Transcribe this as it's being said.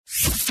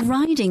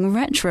Riding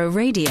Retro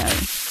Radio.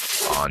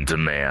 On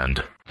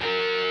demand.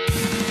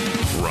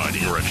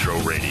 Riding Retro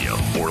Radio.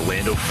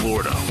 Orlando,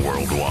 Florida,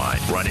 worldwide.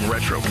 Riding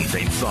Retro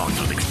contains songs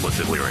with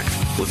explicit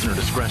lyrics. Listener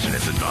discretion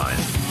is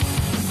advised.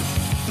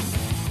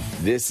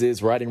 This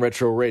is Riding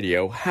Retro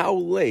Radio. How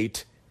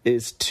late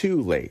is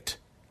too late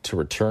to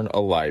return a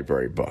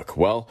library book?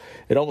 Well,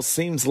 it almost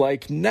seems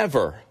like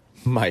never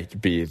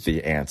might be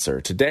the answer.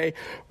 Today,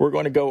 we're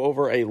going to go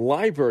over a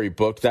library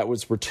book that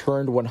was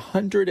returned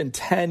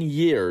 110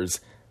 years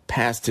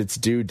past its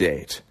due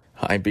date.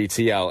 I'm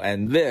BTL,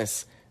 and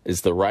this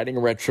is the Riding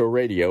Retro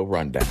Radio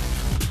Rundown.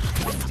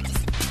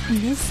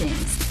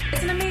 It's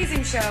an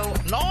amazing show.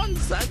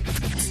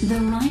 Nonsense. The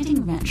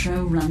Riding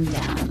Retro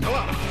Rundown. A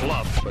lot of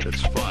fluff, but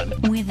it's fun.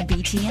 With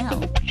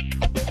BTL.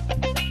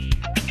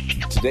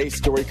 Today's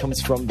story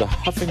comes from the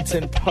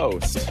Huffington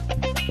Post.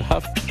 The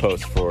Huff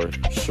Post for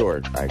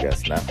short, I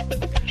guess now.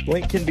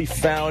 Link can be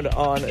found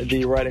on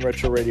the Riding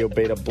Retro Radio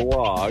Beta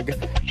blog.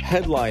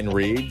 Headline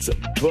reads,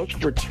 Book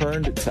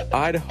returned to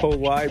Idaho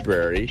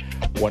Library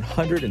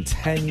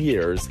 110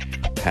 years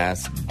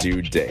past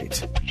due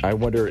date. I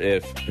wonder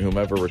if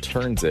whomever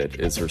returns it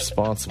is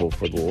responsible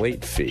for the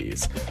late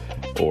fees,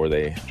 or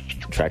they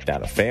track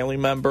down a family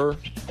member,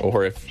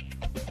 or if,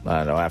 I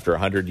don't know, after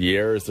 100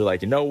 years, they're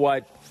like, you know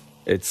what?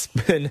 It's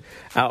been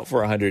out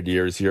for 100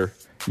 years. You're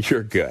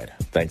good.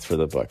 Thanks for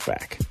the book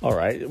back. All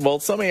right.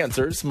 Well, some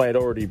answers might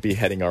already be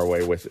heading our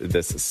way with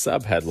this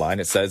subheadline.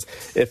 It says,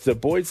 if the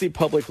Boise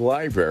Public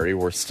Library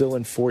were still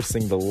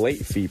enforcing the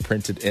late fee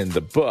printed in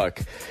the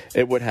book,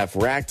 it would have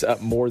racked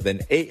up more than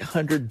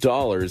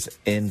 $800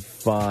 in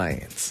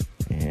fines.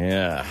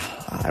 Yeah,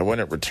 I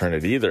wouldn't return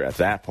it either at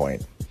that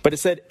point. But it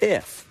said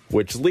if,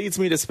 which leads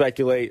me to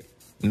speculate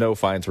no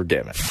fines were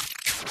given.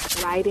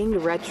 Riding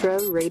Retro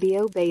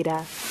Radio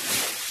Beta.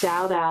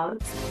 Shout out.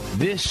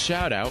 This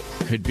shout out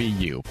could be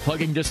you,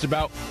 plugging just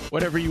about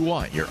whatever you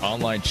want, your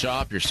online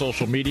shop, your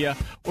social media,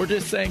 or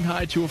just saying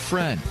hi to a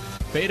friend.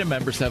 Beta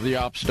members have the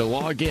option to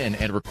log in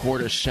and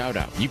record a shout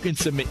out. You can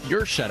submit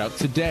your shout out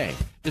today.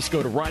 Just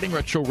go to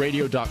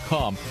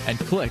ridingretroradio.com and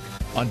click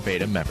on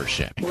Beta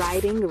membership.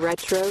 Riding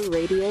Retro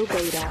Radio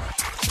Beta.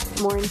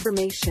 More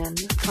information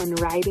on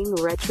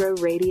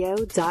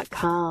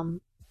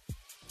ridingretroradio.com.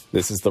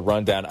 This is the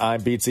Rundown.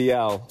 I'm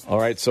BTL. All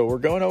right, so we're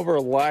going over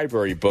a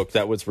library book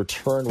that was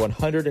returned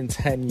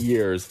 110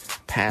 years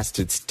past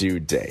its due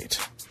date.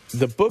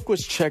 The book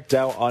was checked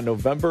out on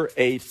November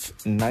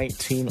 8th,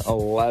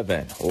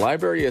 1911.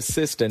 Library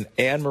assistant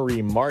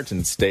Anne-Marie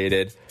Martin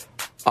stated,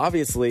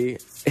 obviously,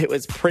 it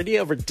was pretty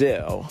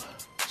overdue.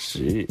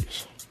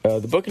 Jeez.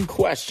 The book in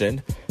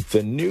question,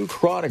 The New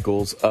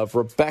Chronicles of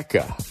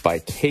Rebecca by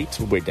Kate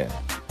Wiggin.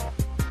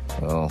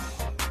 Well,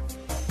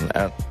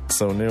 not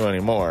so new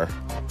anymore.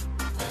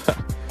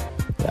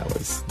 That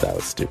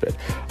was stupid.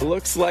 It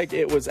looks like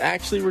it was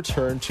actually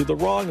returned to the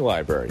wrong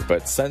library,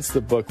 but since the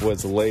book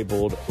was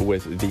labeled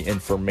with the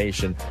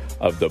information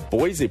of the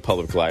Boise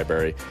Public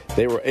Library,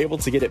 they were able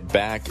to get it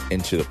back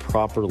into the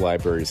proper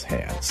library's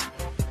hands.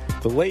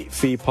 The late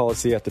fee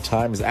policy at the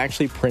time is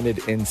actually printed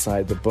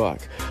inside the book.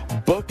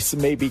 Books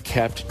may be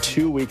kept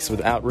 2 weeks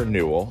without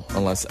renewal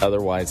unless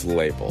otherwise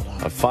labeled.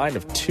 A fine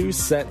of 2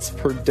 cents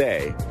per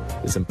day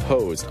is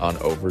imposed on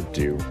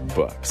overdue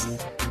books.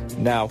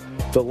 Now,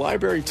 the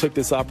library took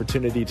this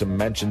opportunity to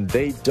mention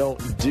they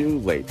don't do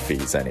late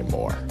fees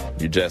anymore.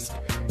 You just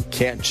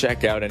can't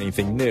check out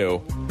anything new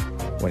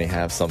when you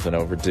have something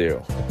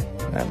overdue.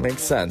 That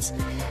makes sense.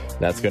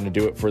 That's going to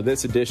do it for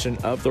this edition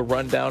of the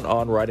Rundown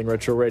on Riding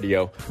Retro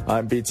Radio.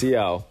 I'm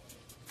BTL.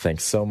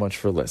 Thanks so much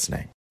for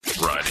listening.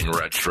 Riding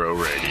Retro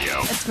Radio.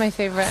 It's my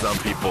favorite. Some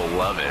people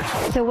love it.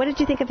 So what did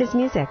you think of his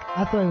music?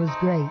 I thought it was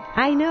great.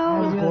 I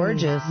know. It was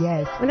gorgeous.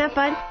 Yes. Wasn't that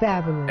fun?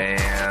 Fabulous.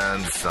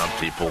 And some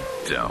people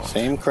don't.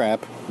 Same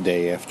crap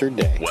day after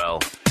day. Well,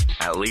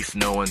 at least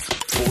no one's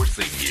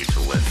forcing you to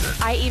listen.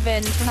 I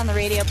even turn on the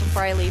radio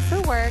before I leave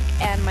for work,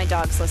 and my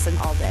dogs listen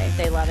all day.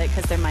 They love it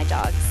because they're my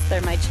dogs.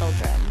 They're my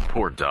children.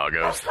 Poor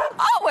doggos.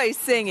 Always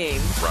singing.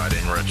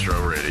 Riding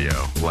Retro Radio,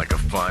 like a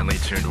finely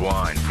tuned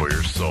wine for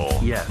your soul.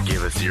 Yeah,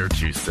 give us your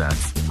 2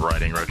 cents.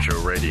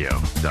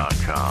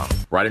 RidingRetroRadio.com.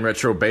 Riding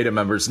Retro Beta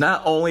members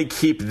not only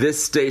keep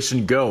this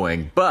station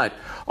going, but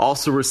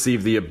also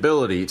receive the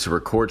ability to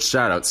record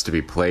shoutouts to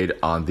be played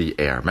on the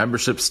air.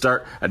 Memberships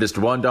start at just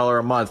 $1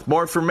 a month.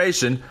 More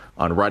information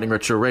on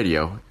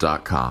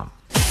RidingRetroRadio.com.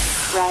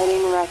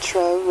 Riding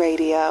Retro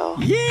Radio.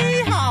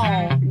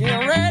 Yeehaw!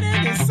 Get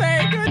ready to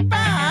say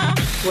goodbye.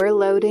 We're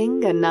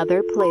loading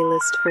another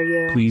playlist for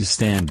you. Please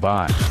stand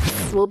by.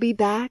 We'll be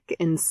back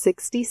in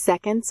 60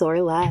 seconds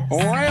or less.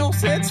 Or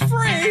else it's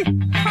free.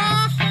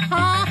 Ha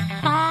ha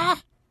ha.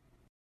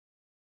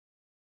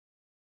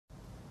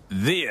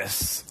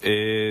 This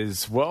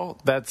is, well,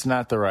 that's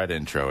not the right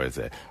intro, is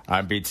it?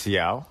 I'm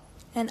BTL.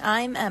 And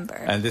I'm Ember.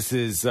 And this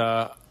is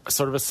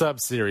sort of a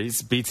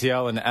sub-series,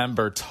 BTL and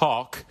Ember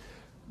Talk,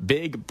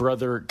 Big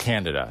Brother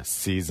Canada,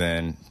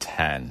 Season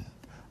 10.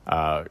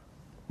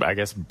 I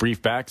guess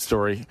brief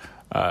backstory,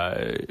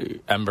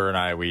 Ember and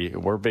I,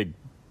 we're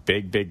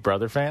big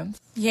Brother fans.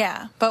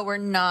 Yeah, but we're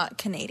not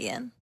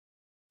Canadian.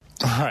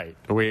 Right.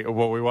 We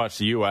watched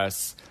the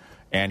U.S.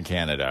 and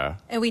Canada.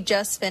 And we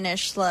just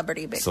finished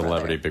Celebrity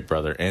Big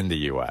Brother in the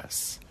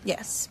U.S.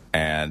 Yes.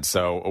 And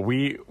so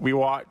we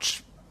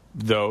watch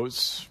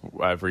those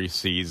every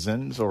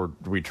season, or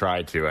we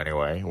try to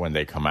anyway, when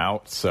they come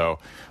out. So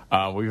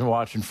we've been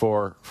watching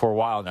for a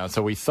while now.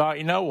 So we thought,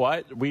 you know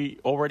what? We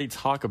already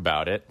talk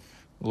about it.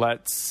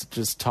 Let's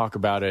just talk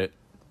about it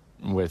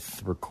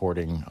with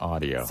recording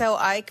audio. So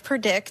I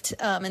predict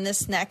in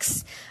this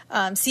next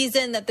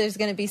season that there's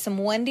going to be some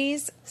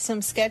Wendy's, some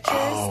Skechers.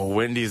 Oh,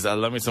 Wendy's. I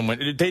love me some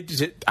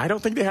Wendy's. I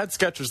don't think they had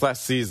Skechers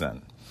last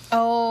season.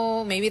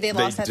 Oh, maybe they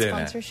lost that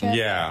sponsorship?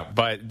 Yeah,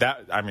 but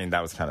that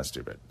was kind of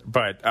stupid.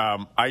 But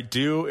I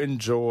do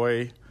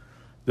enjoy,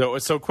 though.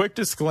 So quick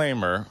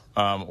disclaimer,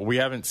 we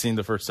haven't seen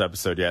the first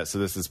episode yet, so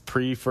this is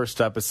pre-first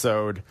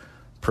episode,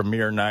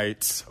 premiere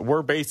nights.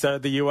 We're based out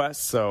of the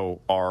U.S., so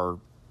we're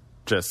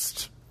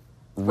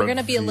going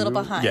to be a little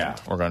behind. Yeah,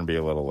 we're going to be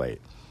a little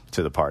late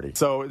to the party.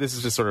 So this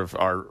is just sort of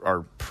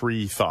our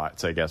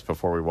pre-thoughts, I guess,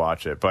 before we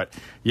watch it. But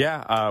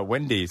yeah,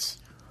 Wendy's.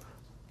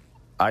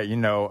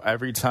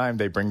 Every time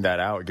they bring that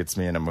out, it gets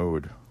me in a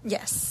mood.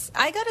 Yes.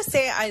 I got to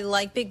say, I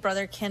like Big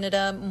Brother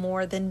Canada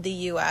more than the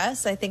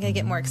U.S. I think I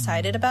get more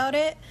excited about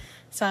it.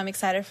 So I'm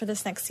excited for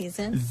this next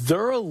season.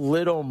 They're a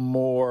little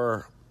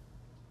more,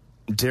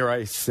 dare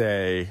I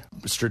say,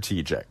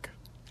 strategic.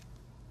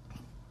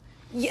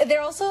 Yeah,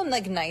 they're also,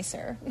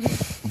 nicer.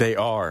 They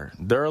are.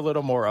 They're a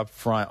little more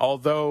upfront.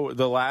 Although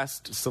the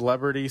last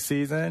Celebrity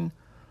season,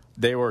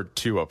 they were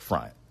too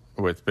upfront.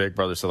 With Big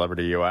Brother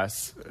Celebrity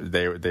US,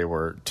 they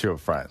were too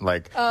upfront.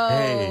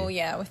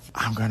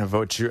 I'm going to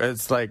vote you.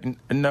 It's like,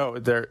 no,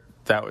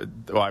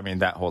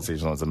 that whole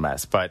season was a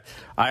mess. But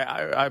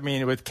I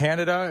mean, with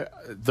Canada,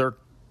 they're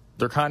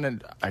kind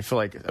of, I feel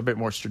like, a bit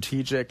more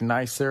strategic,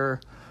 nicer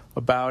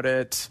about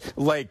it.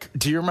 Like,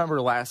 do you remember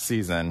last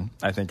season?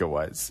 I think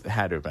it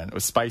had to have been. It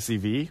was Spicy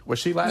V. Was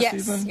she last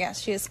season?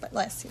 Yes, she was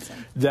last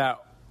season.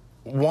 That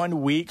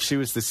 1 week, she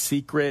was the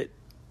secret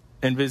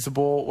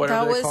invisible,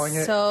 whatever they're calling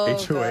it. That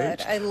was so HOH.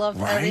 good. I loved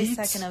every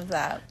second of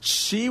that.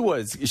 She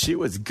was good at the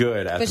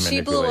manipulation. But she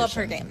blew up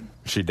her game.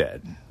 She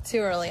did. Too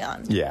early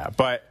on. Yeah,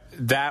 but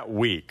that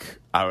week,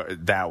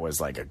 that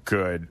was like a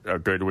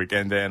good week.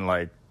 And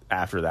then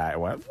after that, it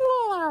went...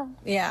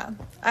 Yeah.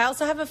 I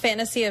also have a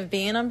fantasy of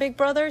being on Big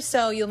Brother,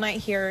 so you might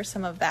hear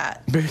some of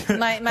that.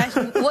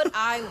 What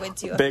I would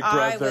do if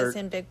I was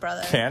in Big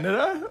Brother.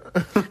 Canada?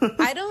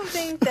 I don't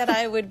think that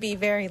I would be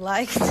very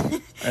liked,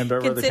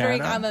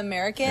 considering I'm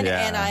American,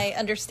 and I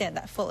understand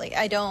that fully.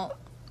 I don't...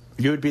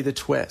 You would be the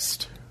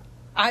twist.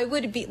 I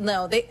would be...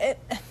 No, if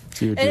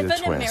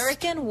an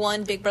American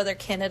won Big Brother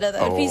Canada,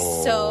 that would be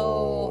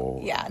so...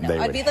 Yeah, no,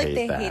 I'd be like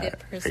the hated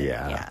person.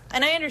 Yeah.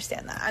 And I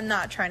understand that. I'm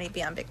not trying to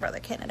be on Big Brother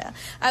Canada.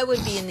 I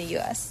would be in the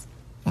U.S.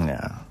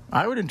 Yeah.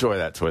 I would enjoy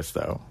that twist,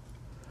 though.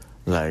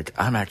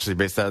 I'm actually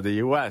based out of the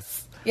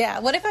U.S. Yeah.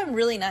 What if I'm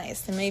really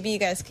nice? And maybe you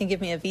guys can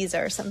give me a visa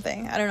or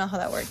something. I don't know how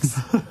that works.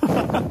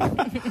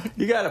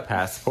 You got a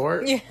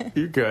passport. Yeah.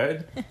 You're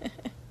good.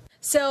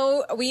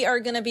 So we are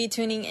going to be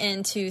tuning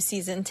into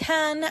season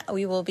 10.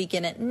 We will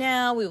begin it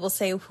now. We will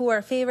say who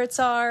our favorites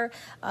are.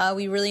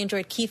 We really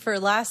enjoyed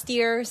Kiefer last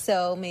year,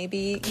 so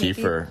maybe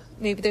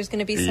there's going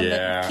to be some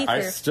Kiefer.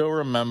 I still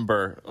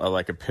remember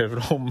a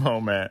pivotal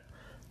moment.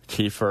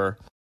 Kiefer,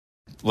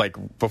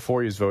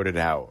 before he was voted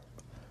out,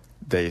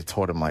 they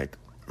told him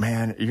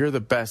man, you're the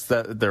best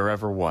that there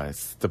ever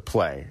was to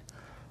play,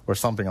 or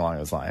something along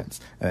those lines.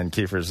 And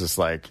Kiefer's just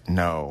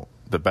no,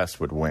 the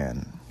best would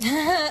win.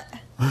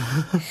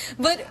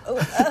 But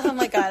oh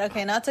my god,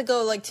 okay, not to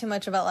go too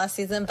much about last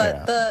season,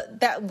 but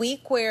that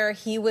week where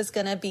he was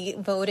gonna be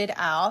voted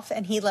off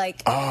and he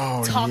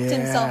talked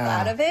himself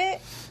out of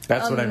it.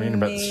 That's what I mean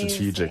about the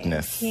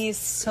strategicness. He's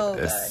so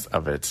good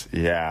of it.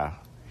 Yeah,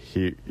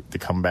 the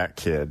comeback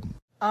kid.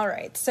 All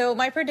right, so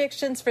my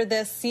predictions for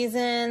this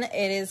season,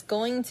 it is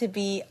going to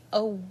be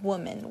a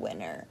woman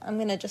winner. I'm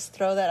going to just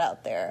throw that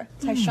out there.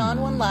 Tyshawn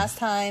won last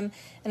time,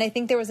 and I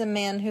think there was a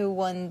man who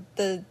won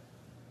so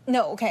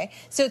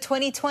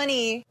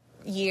 2020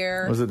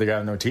 year... Was it the guy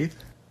with no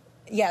teeth?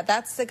 Yeah,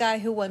 that's the guy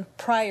who won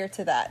prior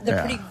to that. The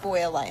Pretty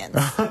Boy Alliance,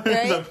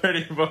 right? The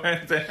Pretty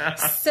Boy.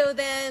 So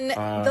then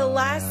the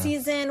last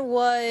season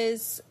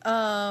was...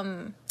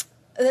 the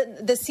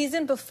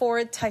season before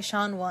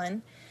Tyshawn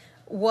won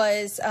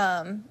was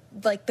the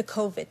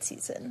COVID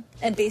season,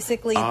 and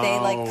basically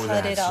they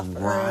cut it off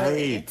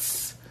early.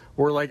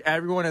 Where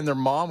everyone and their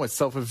mom was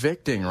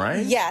self-evicting,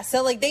 right? Yeah,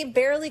 so they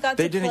barely got to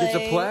play. They didn't get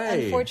to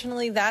play.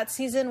 Unfortunately, that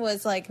season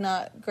was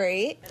not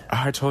great. Oh,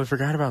 I totally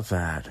forgot about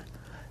that.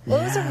 Well,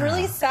 it was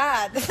really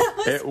sad.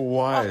 It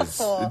was.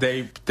 Awful.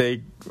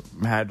 They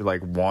had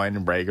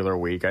one regular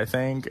week, I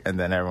think, and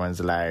then everyone's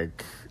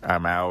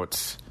I'm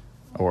out.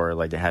 Or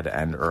it had to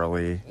end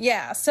early.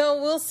 Yeah,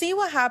 so we'll see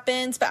what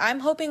happens. But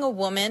I'm hoping a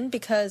woman,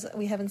 because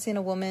we haven't seen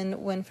a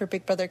woman win for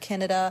Big Brother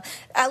Canada,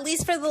 at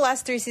least for the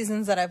last 3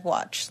 seasons that I've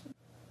watched.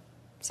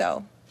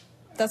 So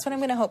that's what I'm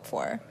going to hope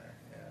for.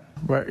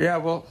 But yeah,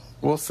 well,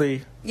 We'll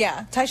see.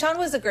 Yeah, Tyshawn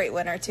was a great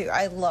winner, too.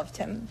 I loved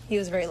him. He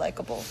was very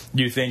likable.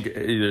 You think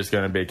there's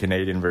going to be a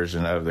Canadian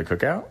version of the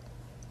Cookout?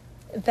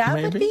 That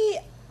Maybe? would be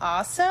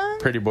awesome.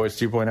 Pretty Boys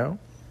 2.0?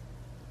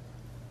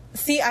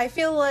 See, I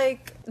feel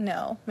like...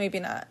 No, maybe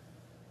not.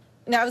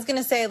 No, I was going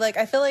to say, like,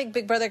 I feel like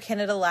Big Brother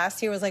Canada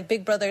last year was, like,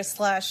 Big Brother /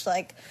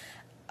 like,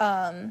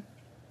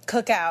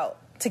 Cookout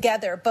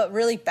together. But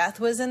really,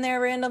 Beth was in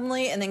there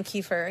randomly. And then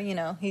Kiefer, you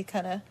know, he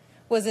kind of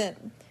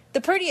wasn't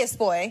the prettiest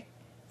boy.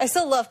 I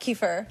still love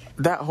Kiefer.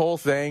 That whole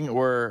thing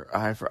where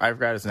I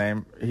forgot his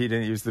name. He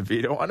didn't use the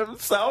veto on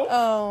himself.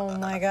 Oh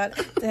my God.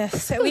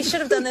 We should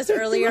have done this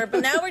earlier,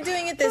 but now we're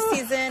doing it this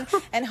season,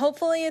 and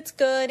hopefully it's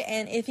good.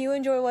 And if you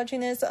enjoy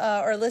watching this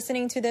or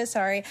listening to this,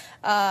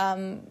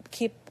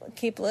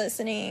 keep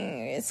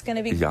listening. It's going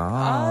to be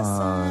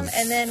awesome.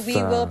 And then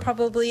we will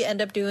probably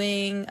end up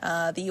doing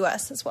the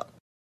U.S. as well.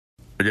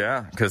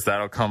 Yeah, because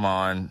that'll come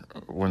on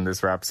when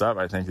this wraps up.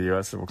 I think the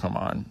U.S. will come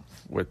on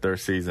with their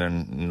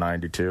season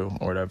 92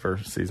 or whatever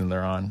season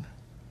they're on.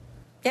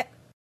 Yeah.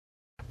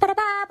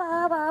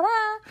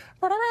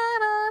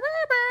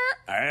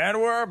 And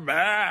we're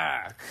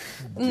back.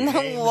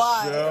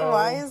 Why?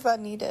 Why is that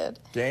needed?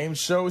 Game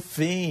show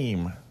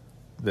theme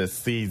this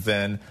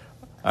season.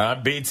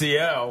 I'm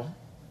BTO.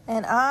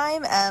 And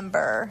I'm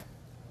Amber.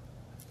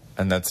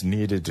 And that's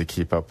needed to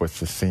keep up with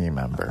the theme,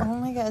 Amber. Oh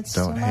my God, it's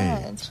Don't too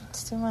hate. much.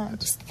 It's too much.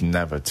 It's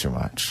never too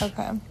much.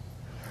 Okay.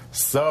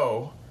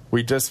 So,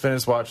 we just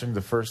finished watching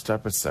the first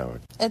episode.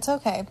 It's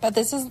okay, but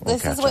this is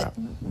catch what up.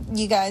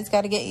 you guys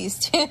got to get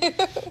used to.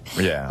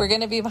 Yeah. We're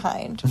going to be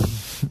behind.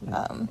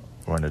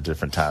 We're in a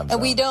different time zone.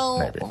 And we don't...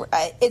 maybe.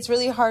 It's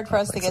really hard for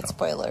us to think get so.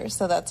 spoilers,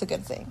 so that's a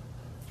good thing.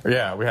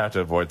 Yeah, we have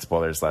to avoid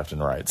spoilers left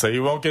and right. So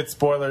you won't get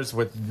spoilers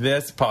with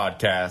this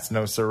podcast,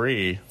 no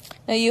siree,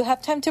 No, you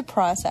have time to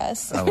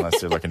process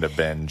unless you're looking to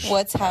binge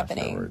what's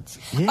happening. afterwards.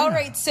 Yeah. All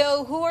right,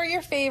 so who are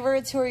your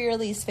favorites? Who are your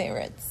least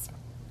favorites?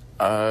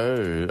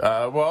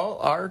 Well,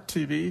 our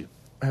TV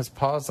has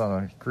paused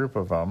on a group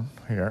of them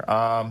here.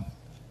 I'll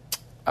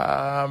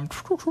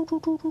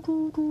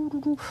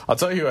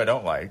tell you who I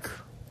don't like.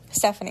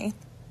 Stephanie.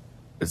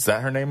 Is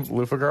that her name,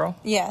 Lufa Girl?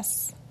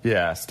 Yes.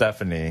 Yeah,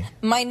 Stephanie.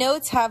 My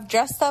notes have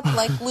dressed up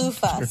like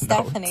Lufa.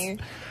 Stephanie.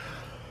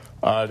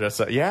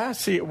 Yeah,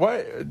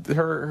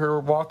 her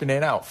walking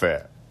in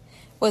outfit.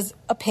 Was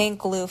a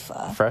pink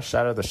loofah. Fresh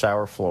out of the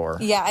shower floor.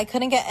 Yeah, I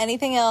couldn't get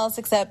anything else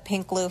except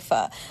pink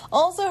loofah.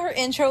 Also, her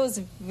intro was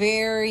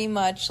very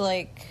much,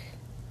 like,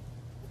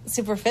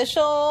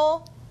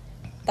 superficial.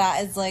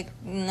 That is, like,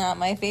 not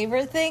my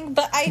favorite thing.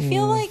 But I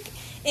feel like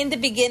in the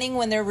beginning,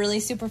 when they're really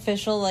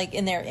superficial, like,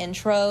 in their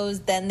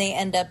intros, then they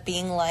end up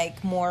being,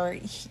 like, more,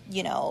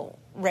 you know,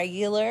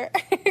 regular,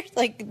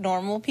 like,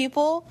 normal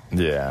people.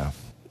 Yeah.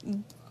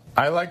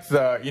 I like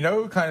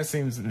who kind of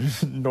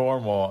seems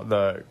normal,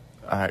 the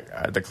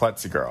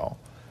klutzy girl.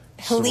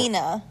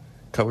 Helena.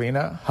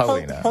 Helena?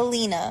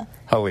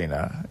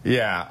 Helena.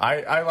 Yeah,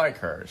 I like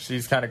her.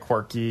 She's kind of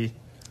quirky.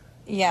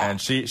 Yeah.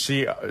 And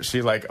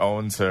she like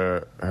owns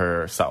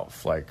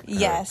herself, like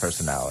her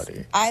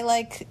personality. I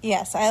like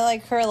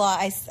her a lot.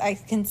 I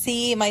can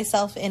see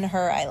myself in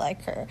her. I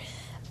like her.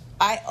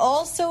 I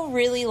also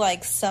really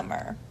like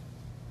Summer.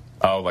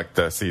 Oh, like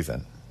the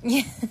season.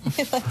 Yeah,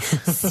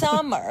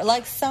 Summer.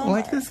 Like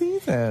the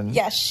season.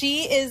 Yeah,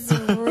 she is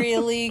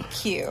really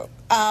cute.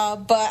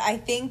 But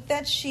I think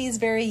that she's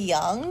very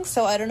young,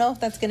 so I don't know if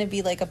that's going to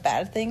be like a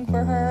bad thing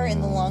for her in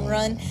the long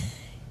run.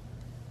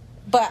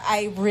 But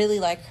I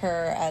really like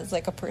her as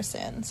like a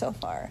person so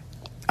far.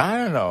 I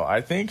don't know.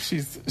 I think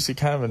she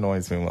kind of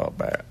annoys me a little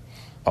bit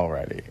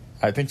already.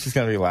 I think she's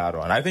going to be a loud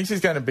one. I think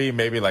she's going to be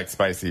maybe like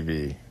Spicy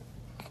V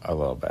a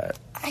little bit.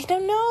 I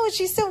don't know.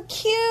 She's so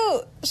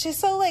cute. She's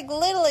so like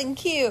little and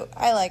cute.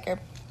 I like her.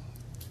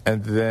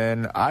 And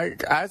then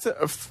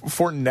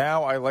for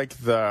now, I like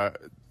the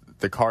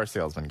car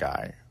salesman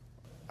guy.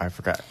 I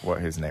forgot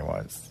what his name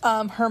was.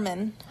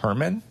 Herman.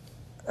 Herman.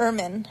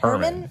 Herman.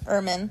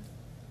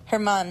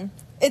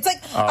 It's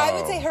like I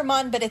would say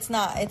Herman, but it's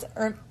not. It's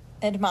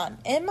Edmond.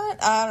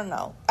 I don't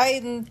know.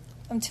 I'm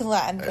too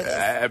Latin for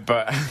this.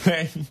 But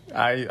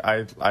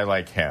I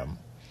like him.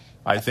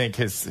 I think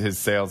his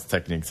sales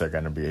techniques are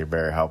going to be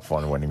very helpful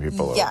in winning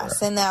people over.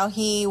 Yes, and now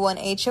he won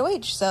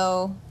HOH,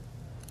 so...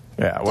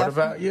 Yeah, what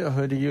about you?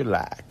 Who do you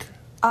like?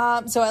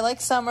 So I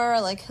like Summer, I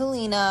like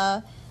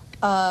Helena,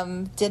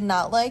 did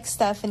not like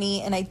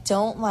Stephanie, and I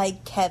don't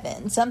like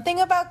Kevin. Something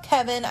about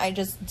Kevin, I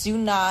just do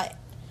not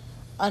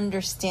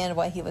understand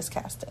why he was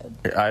casted.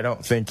 I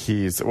don't think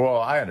he's... Well,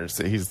 I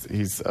understand.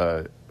 He's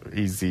a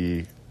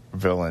easy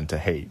villain to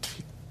hate.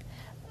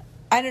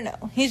 I don't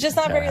know. He's just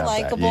not very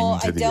likable.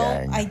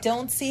 I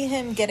don't see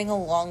him getting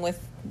along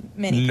with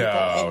many people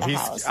in the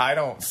house. I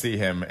don't see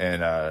him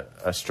in a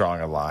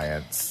strong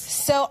alliance.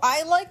 So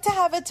I like to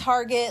have a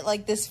target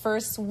like this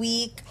first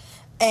week,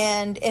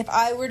 and if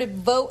I were to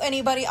vote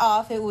anybody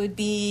off, it would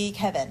be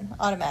Kevin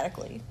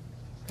automatically.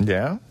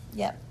 Yeah?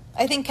 Yeah.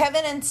 I think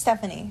Kevin and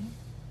Stephanie.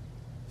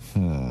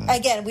 I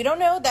Again, we don't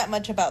know that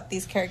much about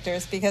these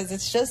characters because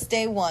it's just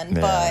day one,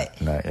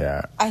 but not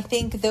yet. I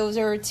think those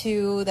are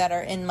two that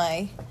are in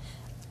my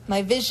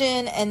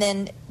vision. And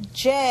then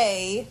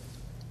Jay,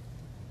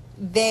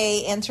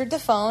 they answered the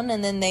phone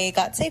and then they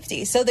got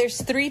safety. So there's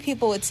 3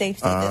 people with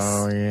safety.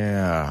 Oh,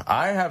 yeah.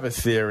 I have a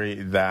theory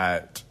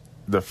that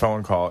the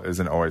phone call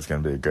isn't always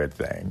going to be a good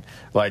thing.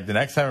 Like, the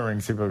next time it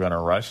rings, people are going to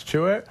rush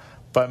to it.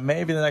 But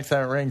maybe the next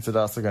time it rings, it's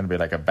also going to be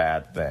like a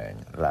bad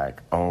thing.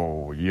 Like,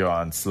 oh, you're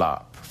on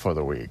slop for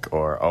the week.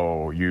 Or,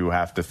 oh, you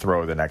have to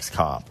throw the next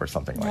comp or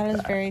something like that. That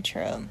is very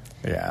true.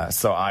 Yeah,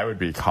 so I would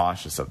be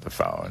cautious of the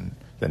phone.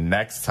 The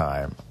next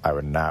time, I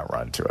would not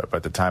run to it.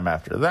 But the time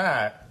after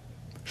that,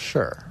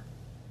 sure.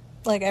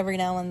 Like every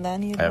now and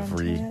then you'd run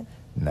to it?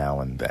 Now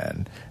and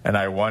then. And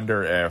I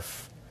wonder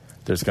if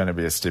there's going to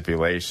be a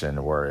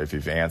stipulation where if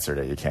you've answered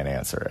it, you can't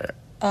answer it.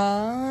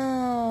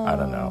 Oh. I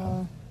don't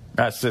know.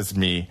 That's just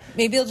me.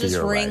 Maybe it'll just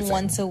ring theorizing.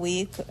 once a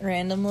week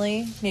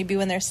randomly. Maybe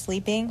when they're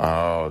sleeping.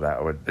 Oh,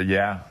 that would...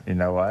 Yeah, you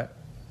know what?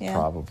 Yeah.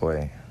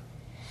 Probably.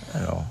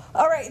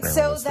 All right,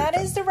 so that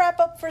is the wrap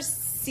up for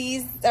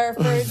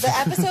the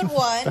episode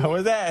 1. How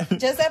was that?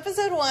 Just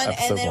episode 1,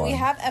 Episode and then we 1.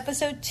 have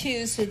episode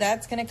 2, so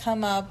that's going to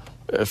come up.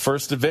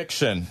 First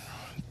eviction.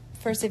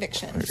 First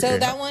eviction. So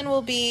that one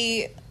will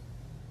be...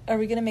 Are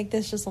we going to make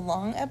this just a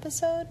long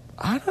episode?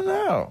 I don't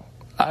know.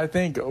 I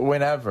think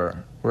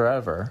whenever,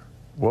 wherever,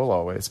 we'll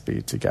always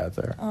be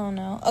together. Oh,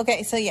 no.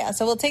 Okay, so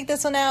we'll take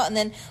this one out, and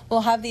then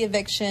we'll have the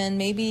eviction.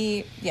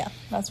 Maybe,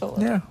 that's what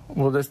we'll do. Yeah,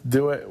 we'll just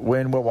do it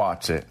when we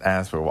watch it,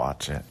 as we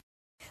watch it.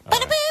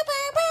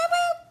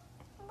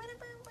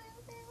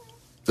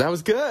 That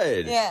was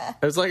good. Yeah.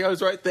 It was like I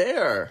was right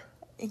there.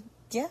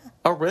 Yeah.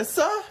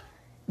 Arissa?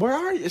 Where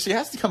are you? She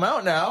has to come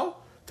out now.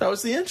 That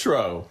was the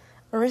intro.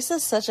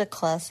 Arissa's such a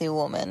classy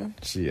woman.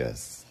 She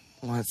is.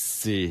 Let's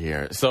see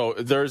here. So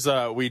there's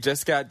we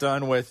just got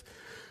done with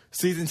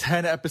season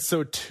 10,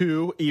 episode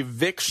 2,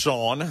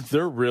 Eviction.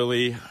 They're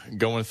really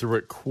going through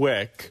it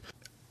quick.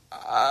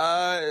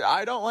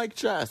 I don't like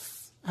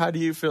Jess. How do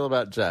you feel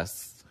about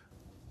Jess?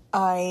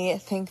 I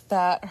think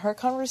that her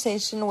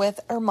conversation with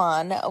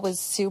Herman was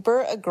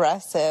super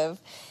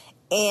aggressive,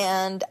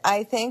 and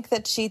I think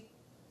that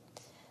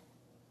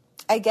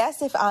I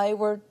guess if I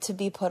were to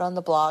be put on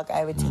the blog,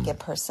 I would take it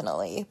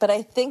personally. But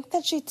I think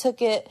that she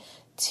took it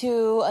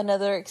to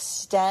another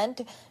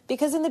extent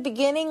because in the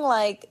beginning,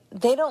 like,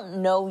 they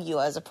don't know you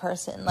as a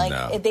person.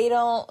 Like,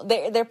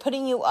 they're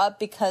putting you up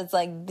because,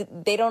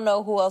 like, they don't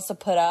know who else to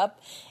put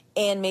up,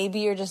 and maybe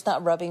you're just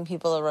not rubbing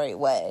people the right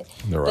way.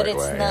 But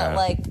it's not,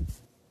 like,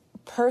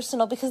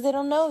 personal because they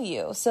don't know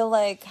you. So,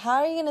 like, how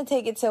are you going to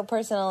take it so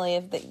personally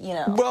if,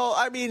 Well,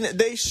 I mean,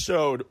 they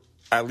showed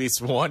at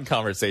least one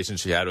conversation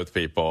she had with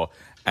people,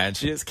 and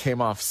she just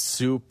came off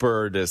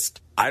super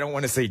I don't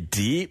want to say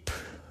deep,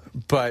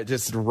 but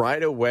just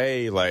right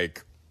away,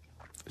 like,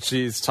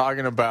 she's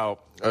talking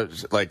about,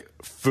 like,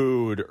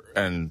 food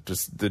and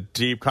just the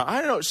deep... I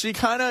don't know, she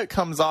kind of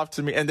comes off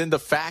to me, and then the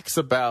facts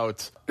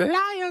about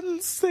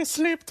lions, they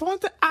sleep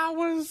 20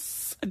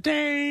 hours a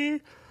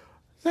day.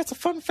 That's a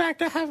fun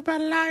fact I have about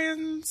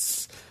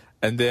lions.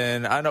 And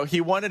then, I don't know,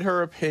 he wanted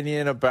her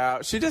opinion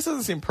about... She just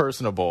doesn't seem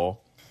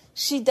personable.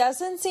 She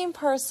doesn't seem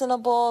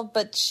personable,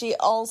 but she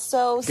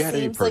also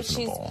seems like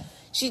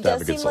she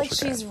does seem like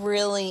she's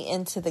really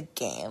into the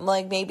game.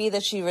 Like, maybe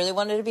that she really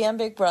wanted to be on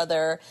Big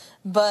Brother,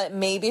 but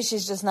maybe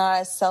she's just not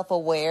as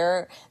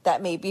self-aware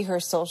that maybe her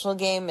social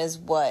game is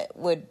what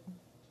would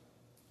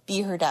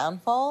be her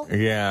downfall.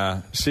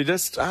 Yeah, she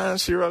just,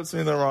 she rubs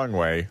me the wrong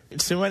way.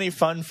 Too many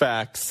fun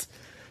facts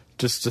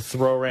just to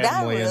throw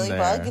randomly in there.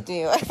 That really bugged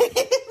you.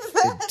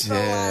 It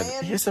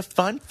did. Here's a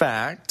fun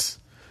fact.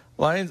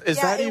 Lions, is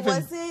that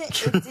even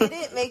true? It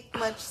didn't make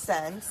much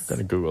sense. I'm going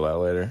to Google that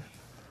later.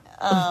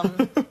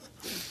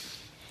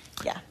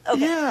 Yeah. Okay.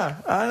 Yeah,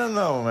 I don't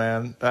know,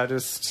 man.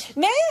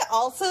 May I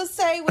also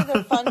say with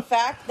a fun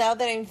fact, now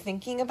that I'm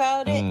thinking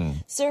about it,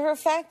 so her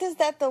fact is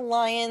that the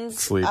lions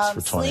sleep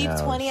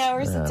 20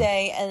 hours a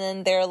day, and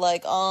then they're,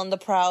 like, on the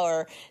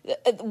prowl.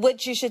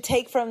 What you should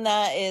take from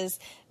that is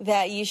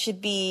that you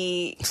should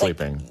be...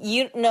 sleeping.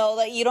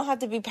 Like, you don't have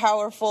to be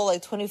powerful,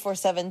 like,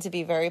 24/7 to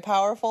be very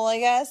powerful, I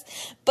guess.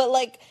 But,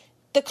 like...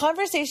 The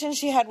conversation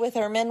she had with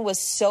Herman was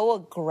so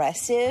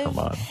aggressive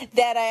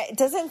that it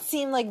doesn't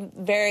seem like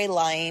very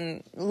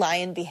lion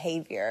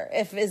behavior,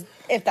 if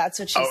that's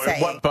what she's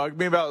saying. What bugged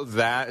me about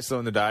that, so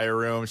in the diary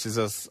room, she's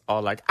just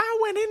all like, I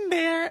went in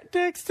there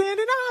to extend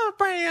an olive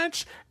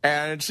branch.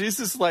 And she's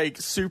just, like,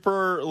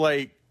 super,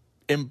 like,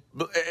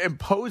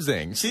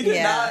 imposing. She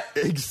did not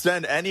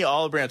extend any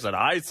olive branch that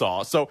I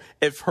saw. So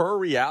if her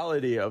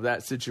reality of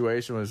that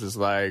situation was just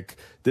like,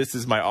 this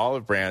is my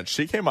olive branch,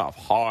 she came off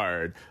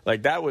hard.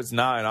 Like, that was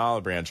not an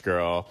olive branch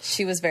girl.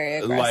 She was very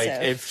aggressive.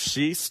 Like, if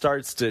she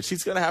starts to,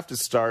 she's going to have to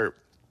start,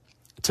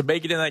 to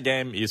make it in that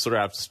game, you sort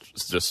of have to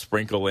just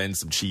sprinkle in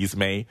some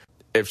chisme.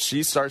 If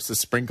she starts to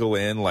sprinkle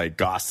in, like,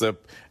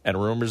 gossip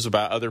and rumors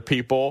about other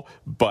people,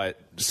 but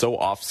so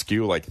off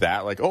skew like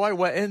that, like, oh, I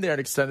went in there and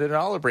extended an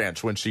olive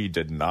branch when she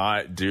did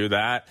not do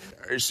that,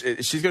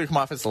 she's going to come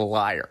off as a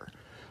liar.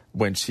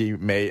 when she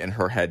may in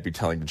her head be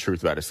telling the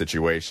truth about a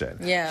situation.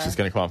 Yeah. She's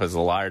going to come off as a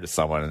liar to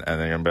someone, and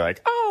they're going to be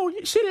like, oh,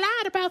 she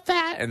lied about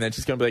that. And then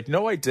she's going to be like,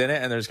 no, I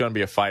didn't. And there's going to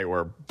be a fight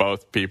where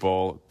both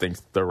people think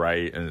they're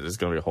right, and it's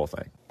going to be a whole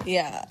thing.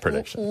 Yeah.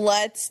 Prediction.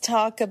 Let's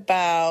talk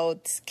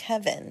about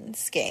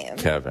Kevin's game.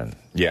 Kevin.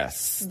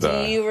 Yes.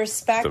 Do you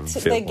respect the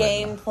villain.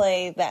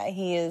 gameplay that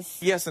he is?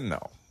 Yes and no.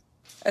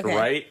 Okay.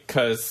 Right?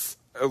 Because,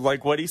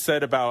 like what he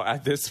said about,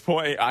 at this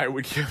point, I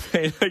would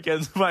campaign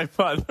against my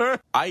mother.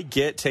 I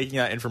get taking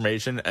that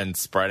information and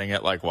spreading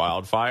it like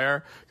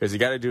wildfire, because you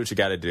got to do what you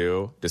got to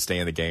do to stay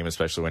in the game,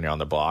 especially when you're on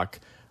the block.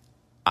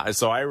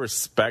 So I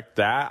respect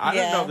that. I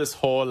don't know this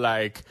whole,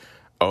 like,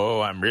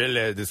 oh, I'm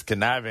really this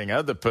conniving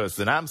other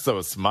person. I'm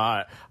so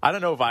smart. I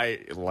don't know if I,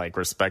 like,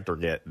 respect or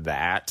get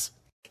that.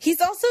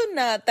 He's also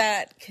not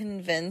that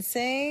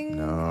convincing.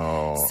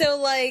 No. So,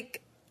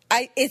 like,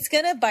 it's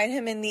going to bite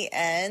him in the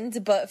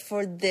end, but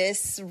for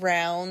this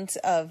round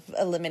of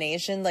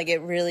elimination, like,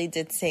 it really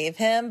did save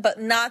him.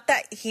 But not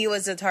that he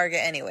was a target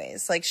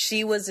anyways. Like,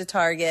 she was a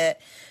target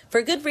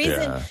for good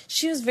reason. Yeah.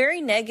 She was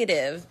very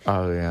negative.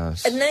 Oh,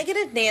 yes. A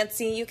negative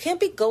Nancy. You can't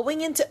be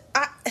going into...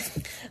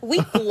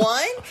 week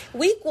one,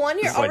 you're It's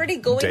like already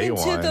going day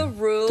into one. the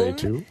room. Day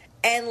two?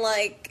 And,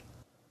 like,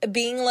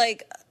 being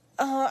like...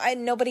 Oh,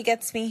 nobody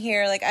gets me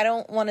here. Like, I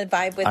don't want to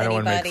vibe with I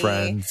don't anybody. want to make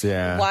friends,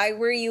 yeah. Why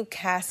were you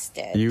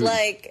casted? You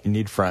like,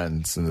 need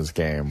friends in this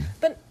game.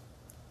 but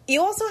you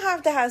also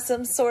have to have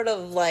some sort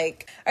of,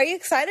 like, are you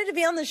excited to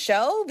be on the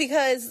show?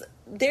 Because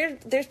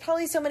there's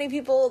probably so many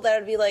people that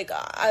would be like,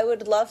 I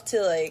would love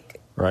to,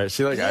 like... Right?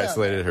 She, like,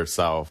 isolated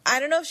herself.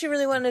 I don't know if she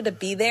really wanted to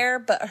be there,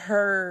 but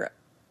I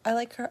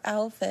like her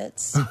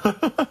outfits.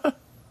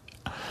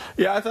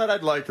 Yeah, I thought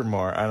I'd like her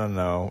more. I don't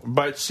know.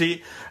 But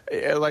she,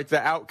 like,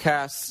 the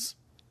outcasts,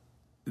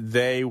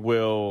 they're,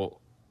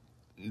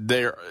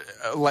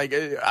 like,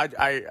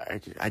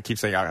 I keep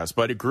saying outcasts,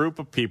 but a group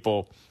of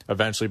people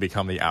eventually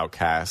become the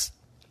outcast.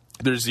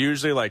 There's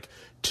usually, like,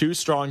 2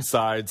 strong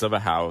sides of a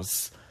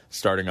house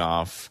starting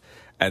off,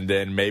 and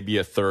then maybe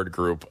a third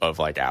group of,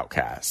 like,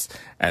 outcasts.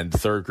 And the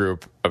third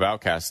group of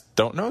outcasts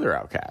don't know they're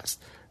outcasts,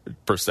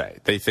 per se.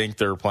 They think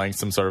they're playing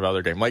some sort of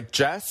other game. Like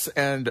Jess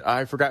and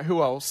I forgot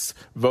who else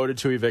voted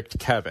to evict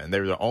Kevin. They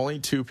were the only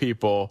 2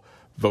 people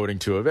voting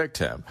to evict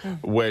him,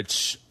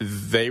 which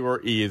they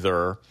were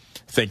either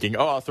thinking,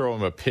 oh, I'll throw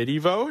him a pity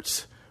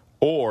vote,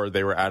 or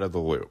they were out of the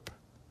loop.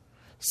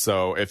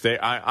 So if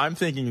I'm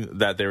thinking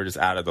that they were just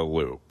out of the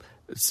loop,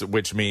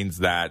 which means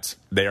that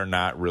they are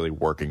not really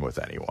working with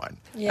anyone.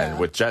 Yeah. And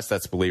with Jess,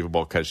 that's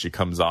believable because she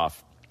comes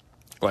off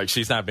like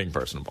she's not being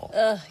personable.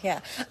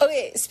 Yeah.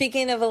 Okay,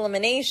 speaking of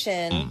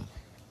elimination,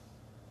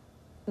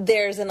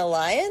 there's an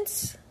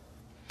alliance?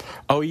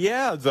 Oh,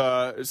 yeah.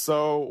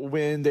 So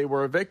when they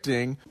were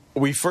evicting,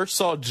 we first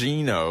saw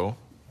Gino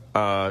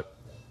do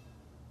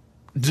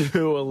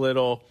a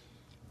little,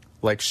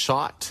 like,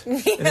 shot in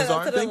his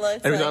arm thing.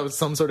 And we thought it was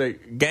some sort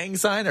of gang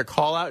sign or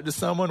call out to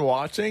someone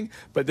watching.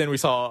 But then we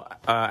saw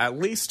at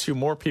least 2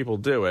 more people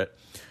do it.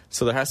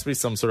 So there has to be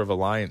some sort of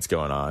alliance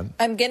going on.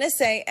 I'm going to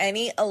say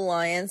any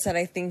alliance that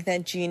I think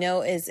that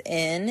Gino is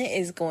in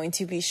is going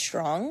to be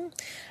strong,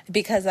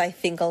 because I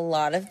think a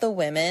lot of the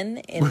women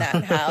in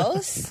that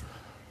house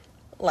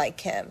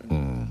like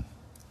him.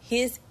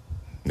 He is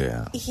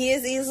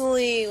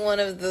easily one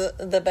of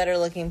the better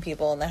looking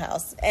people in the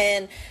house.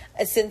 And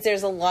since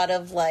there's a lot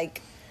of,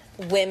 like,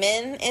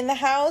 women in the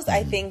house,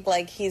 I think,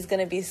 like, he's going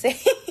to be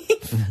safe,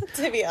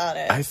 to be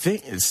honest. I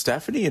think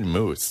Stephanie and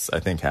Moose, I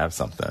think, have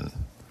something.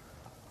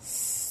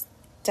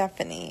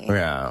 Stephanie.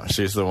 Yeah,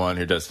 she's the one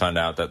who just found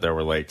out that there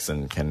were lakes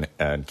in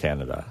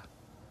Canada.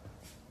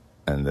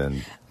 And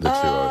then the 2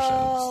 oceans.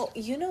 Oh,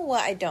 you know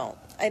what? I don't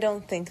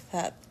think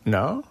that.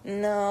 No?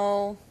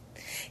 No.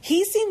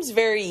 He seems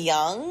very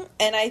young,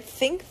 and I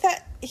think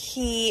that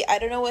I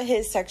don't know what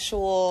his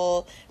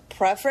sexual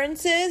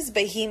preference is,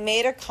 but he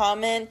made a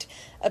comment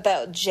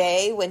about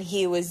Jay when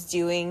he was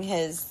doing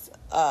his...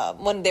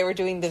 when they were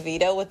doing the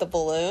veto with the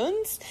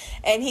balloons,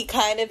 and he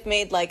kind of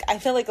made, like, I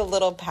feel like a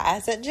little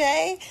pass at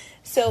Jay.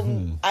 So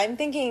I'm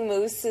thinking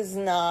Moose is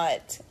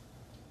not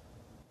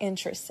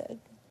interested.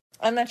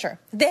 I'm not sure.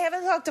 They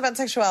haven't talked about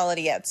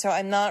sexuality yet, so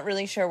I'm not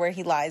really sure where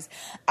he lies.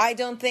 I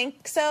don't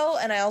think so,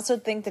 and I also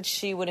think that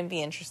she wouldn't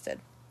be interested.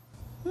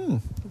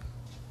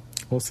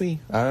 We'll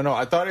see. I don't know.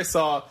 I thought I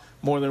saw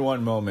more than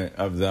one moment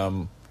of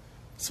them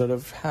sort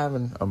of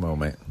having a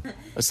moment.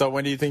 So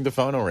when do you think the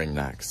phone will ring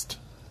next?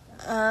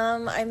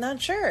 I'm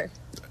not sure.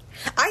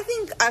 I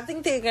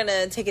think they're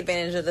gonna take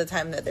advantage of the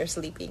time that they're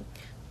sleeping.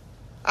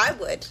 I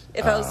would,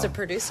 if I was the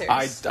producers.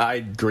 I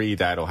agree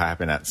that'll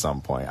happen at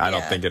some point. I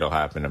don't think it'll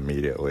happen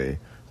immediately,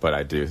 but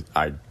I do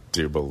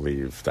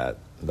believe that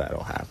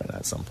that'll happen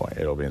at some point.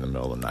 It'll be in the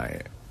middle of the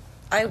night.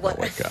 I would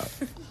wake up.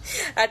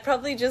 I'd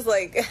probably just,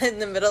 like, in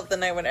the middle of the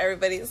night when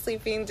everybody's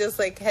sleeping, just,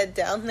 like, head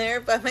down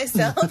there by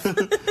myself.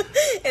 And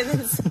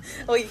then,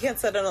 well, you can't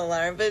set an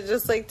alarm, but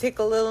just, like, take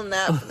a little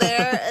nap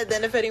there. And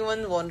then if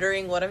anyone's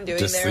wondering what I'm doing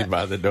just there. Just sleep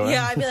by the door?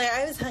 Yeah, I'd be like,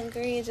 I was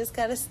hungry, just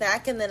got a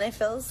snack, and then I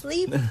fell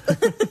asleep.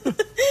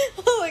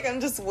 Like, I'm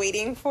just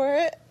waiting for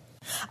it.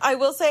 I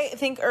will say, I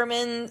think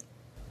Herman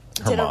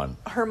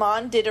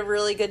did a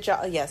really good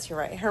job. Yes, you're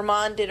right.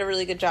 Herman did a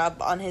really good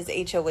job on his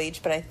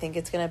HOH, but I think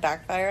it's going to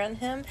backfire on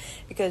him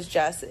because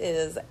Jess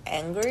is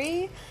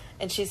angry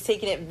and she's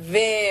taking it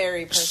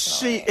very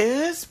personally. She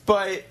is,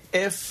 but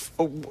if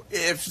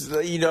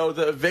you know,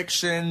 the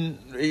eviction,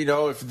 you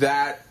know, if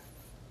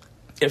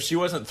she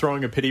wasn't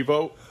throwing a pity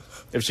vote,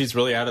 if she's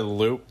really out of the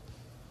loop,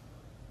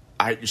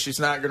 she's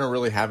not going to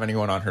really have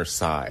anyone on her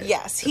side.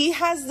 Yes, he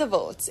has the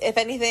votes. If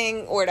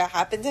anything were to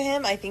happen to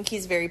him, I think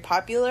he's very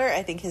popular.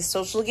 I think his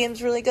social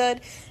game's really good.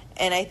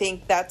 And I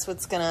think that's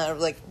what's going to,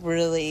 like,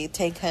 really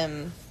take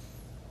him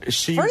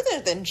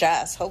further than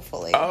Jess,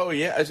 hopefully. Oh,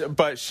 yeah.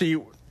 But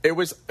it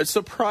was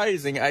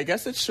surprising. I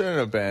guess it shouldn't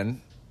have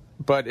been.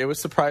 But it was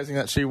surprising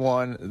that she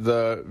won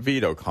the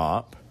veto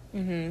comp.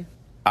 Mm-hmm.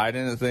 I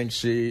didn't think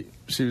she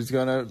was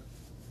going to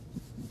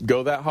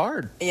go that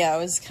hard. Yeah, I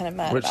was kind of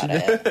mad about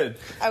it. Did.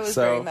 I was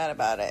very mad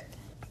about it.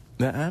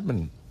 That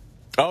happened.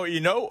 Oh,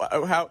 you know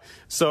how?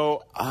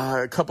 So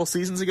a couple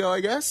seasons ago, I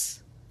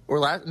guess, it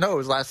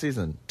was last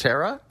season.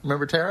 Tara,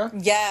 remember Tara?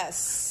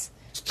 Yes,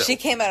 she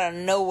came out of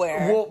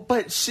nowhere. Well,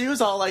 but she was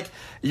all like,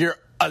 "You're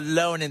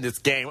alone in this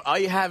game. All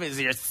you have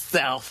is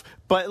yourself."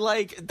 But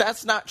like,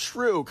 that's not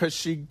true because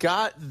she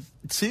got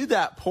to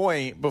that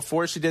point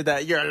before she did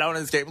that. You're alone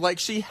in this game. Like,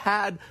 she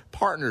had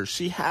partners.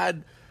 She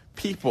had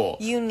people.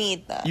 You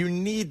need that. You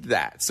need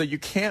that. So you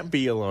can't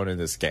be alone in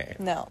this game.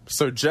 No.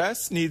 So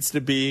Jess needs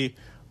to be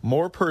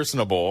more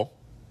personable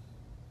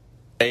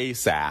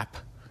ASAP,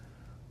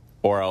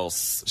 or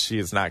else she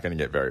is not going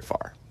to get very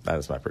far. That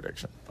is my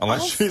prediction.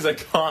 Unless she's a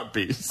comp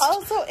beast.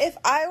 Also, if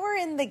I were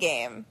in the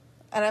game,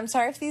 and I'm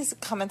sorry if these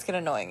comments get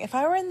annoying, if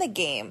I were in the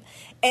game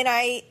and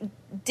I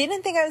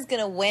didn't think I was going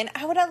to win,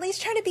 I would at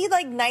least try to be,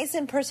 like, nice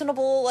and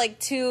personable, like,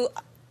 to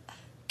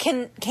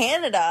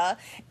Canada,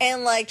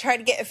 and like try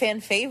to get a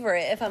fan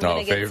favorite if I'm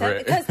going to get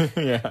sent, because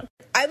yeah.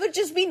 I would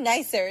just be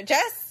nicer.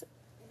 Jess,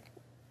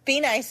 be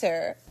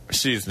nicer.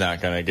 She's not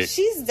going to get.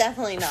 She's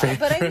definitely not.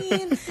 But I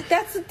mean,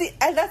 that's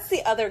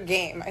the other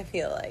game. I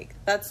feel like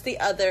that's the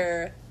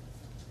other.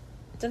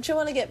 Don't you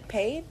want to get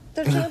paid?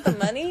 Don't you want the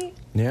money?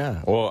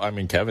 Yeah. Well, I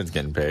mean, Kevin's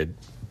getting paid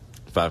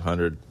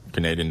 $500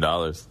 Canadian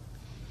dollars.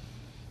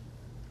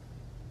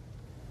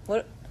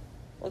 What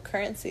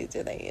currency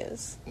do they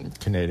use?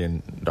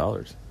 Canadian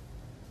dollars.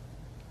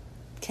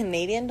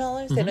 Canadian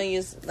dollars? Mm-hmm. They don't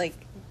use, like...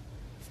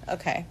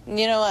 Okay.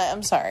 You know what?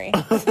 I'm sorry.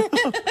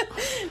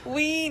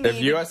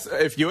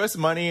 If U.S.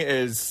 money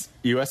is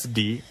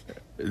USD,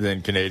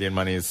 then Canadian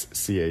money is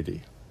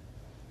CAD.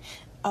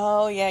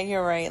 Oh, yeah,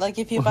 you're right. Like,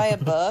 if you buy a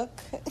book...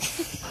 it,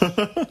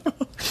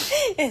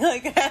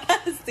 like,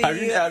 has the...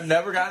 I've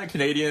never gotten a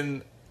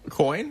Canadian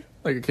coin?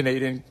 Like a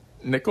Canadian...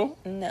 nickel?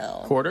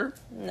 No. Quarter?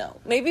 No.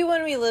 Maybe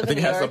when we live in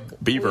New York, it has a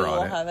beaver on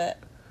we'll it. have it.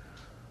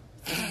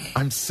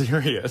 I'm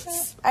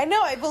serious. I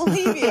know. I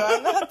believe you.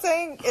 I'm not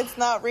saying it's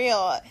not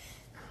real.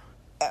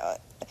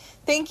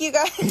 Thank you,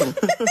 guys.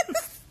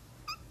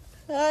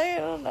 I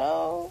don't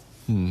know.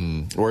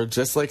 We're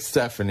just like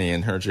Stephanie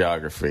in her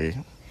geography.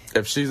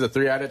 If she's a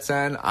 3 out of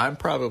 10, I'm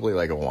probably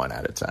like a 1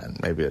 out of 10,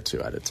 maybe a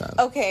 2 out of 10.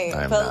 Okay,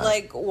 but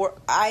like,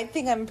 I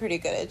think I'm pretty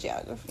good at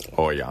geography.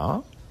 Oh,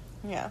 yeah?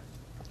 Yeah.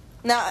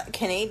 Not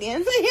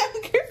Canadian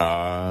geography.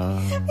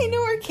 I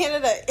know where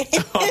Canada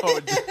is. Oh,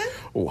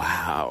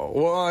 wow.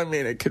 Well, I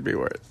mean, it could be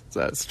worse.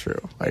 That's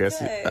true. I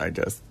guess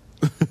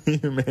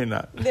you may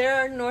not. There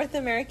are North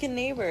American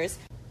neighbors.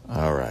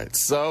 All right.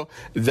 So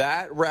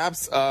that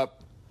wraps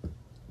up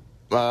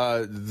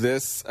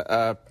this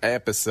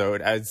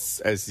episode.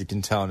 As you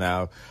can tell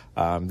now,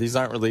 these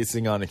aren't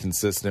releasing on a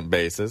consistent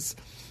basis,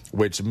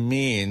 which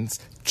means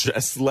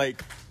just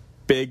like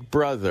Big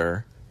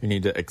Brother, you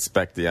need to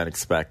expect the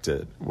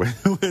unexpected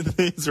with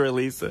these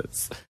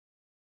releases.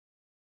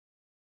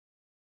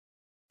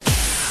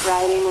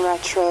 Riding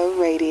Retro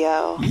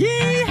Radio.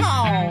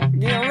 Yeehaw!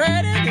 Get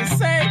ready to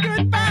say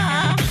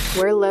goodbye.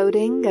 We're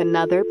loading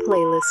another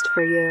playlist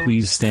for you.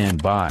 Please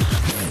stand by.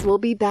 We'll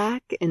be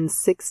back in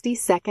 60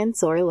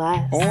 seconds or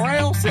less. Or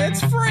else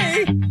it's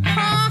free.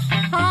 Ha